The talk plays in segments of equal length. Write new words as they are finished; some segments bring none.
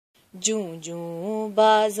جوں جوں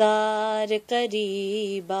بازار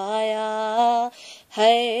قریب آیا،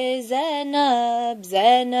 ہے زینب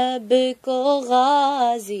زینب کو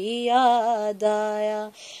غازی یاد آیا،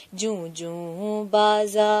 جوں جوں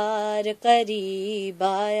بازار قریب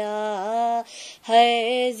آیا،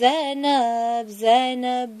 ہے زینب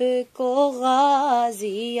زینب کو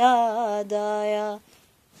غازی یاد آیا،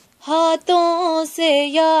 ہاتھوں سے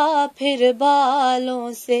یا پھر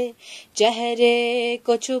بالوں سے چہرے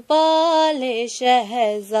کو چھپا لے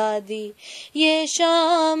شہزادی، یہ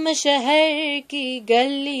شام شہر کی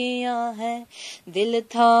گلیاں ہیں، دل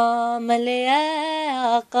تھام لے اے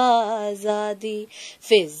آقا زادی،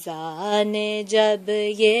 فضا نے جب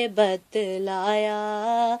یہ بتلایا،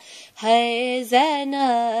 ہے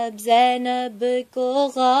زینب زینب کو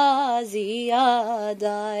غازی یاد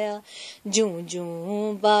آیا، جوں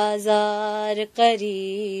جوں بازار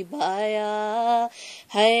قریب آیا،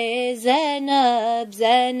 ہے زینب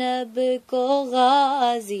زینب کو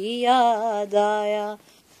غازی یاد آیا،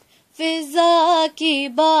 فضا کی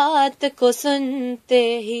بات کو سنتے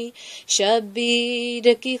ہی شبیر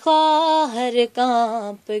کی خواہر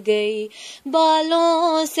کانپ گئی،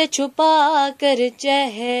 بالوں سے چھپا کر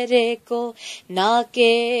چہرے کو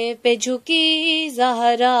ناکے پہ جھکی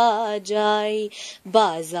زہرا جائی،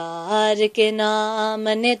 بازار کے نام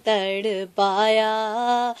نے تڑ پایا،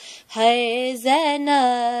 ہے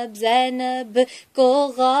زینب زینب کو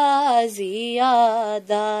غازی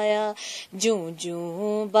یاد آیا، جوں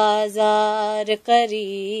جوں بازار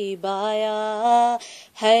قریب آیا،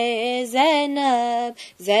 ہے زینب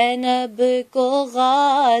زینب کو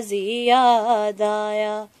غازی یاد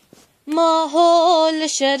آیا، ماحول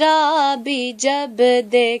شرابی جب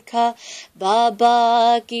دیکھا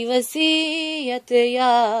بابا کی وصیت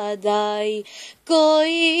یاد آئی،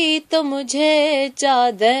 کوئی تو مجھے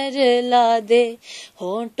چادر لا دے،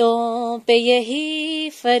 ہونٹوں پہ یہی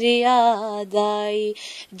فریاد آئی،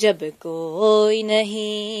 جب کوئی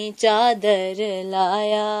نہیں چادر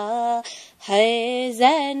لایا، ہے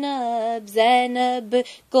زینب زینب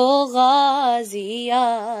کو غازی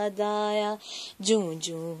یاد آیا، جوں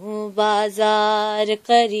جوں بازار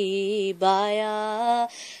قریب آیا،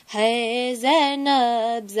 ہے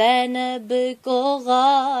زینب زینب کو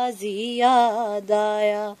غازی یاد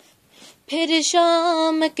آیا، پھر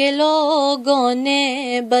شام کے لوگوں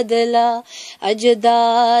نے بدلا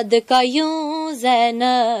اجداد کا یوں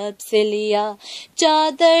زینب سے لیا،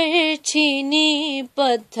 چادر چھینی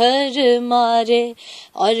پتھر مارے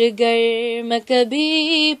اور گرم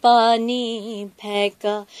کبھی پانی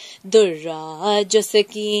پھینکا، درہ جو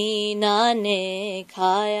سکینہ نے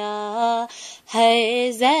کھایا،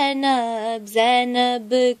 ہے زینب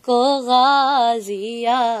زینب کو غازی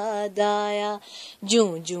یاد آیا،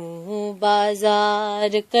 جوں جوں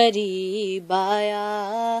بازار قریب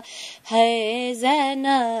آیا، ہے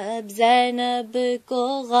زینب زینب کو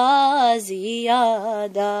غازی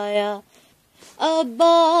یاد آیا،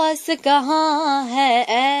 عباس کہاں ہے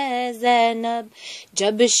اے زینب،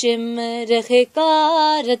 جب شمر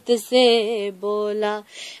حکارت سے بولا،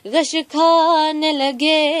 غش کھانے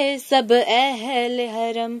لگے سب اہل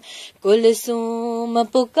حرم، کلثوم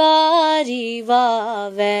پکاری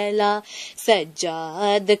واویلا،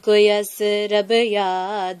 سجاد کو یسرب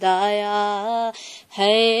یاد آیا،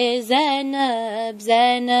 ہے زینب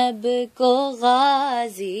زینب کو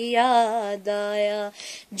غازی یاد آیا،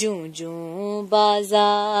 جوں جوں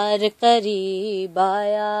بازار قریب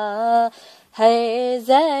آیا، ہے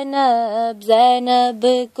زینب زینب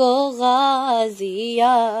کو غازی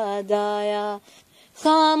یاد آیا،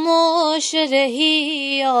 خاموش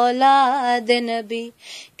رہی اولاد نبی،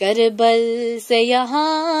 کربل سے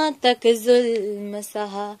یہاں تک ظلم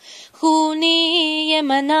سہا، خونی یہ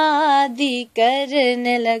منادی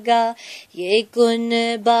کرنے لگا، یہ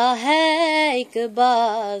کنبہ ہے ایک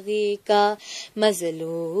باغی کا،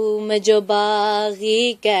 مظلوم جو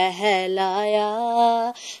باغی کہلایا،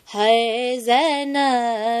 ہے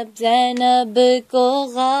زینب زینب کو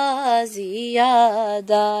غازی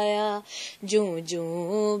یاد آیا، جوں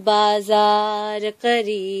جوں بازار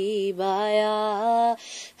قریب آیا،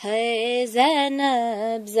 ہے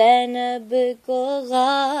زینب زینب کو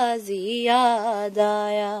غازی یاد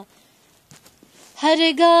آیا، ہر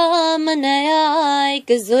گام نیا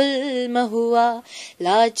ایک ظلم ہوا،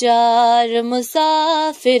 لاچار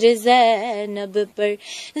مسافر زینب پر،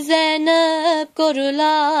 زینب کو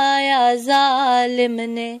رلایا ظالم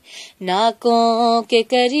نے، ناکوں کے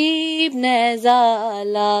قریب نیزہ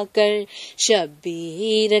لا کر،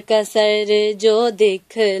 شبیر کا سر جو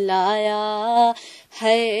دکھلایا،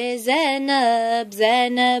 ہے زینب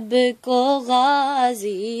زینب کو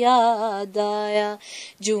غازی یاد آیا،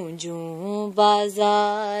 جوں جوں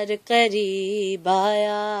بازار قریب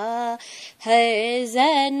آیا، ہے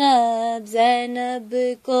زینب زینب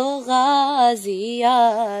کو غازی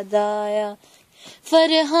یاد آیا۔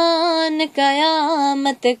 فرحان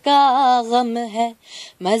قیامت کا غم ہے،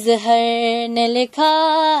 مظہر نے لکھا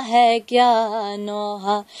ہے کیا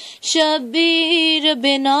نوحہ، شبیر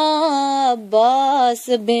بنا عباس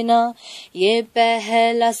بنا، یہ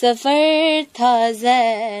پہلا سفر تھا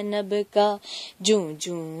زینب کا، جوں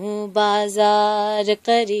جوں بازار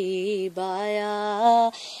قریب آیا،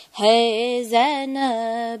 ہے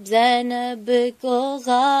زینب زینب کو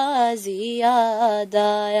غازی یاد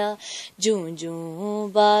آیا، جوں جوں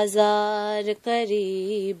بازار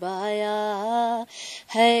قریب آیا،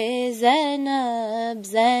 ہے زینب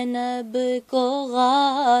زینب کو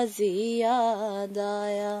غازی یاد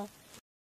آیا۔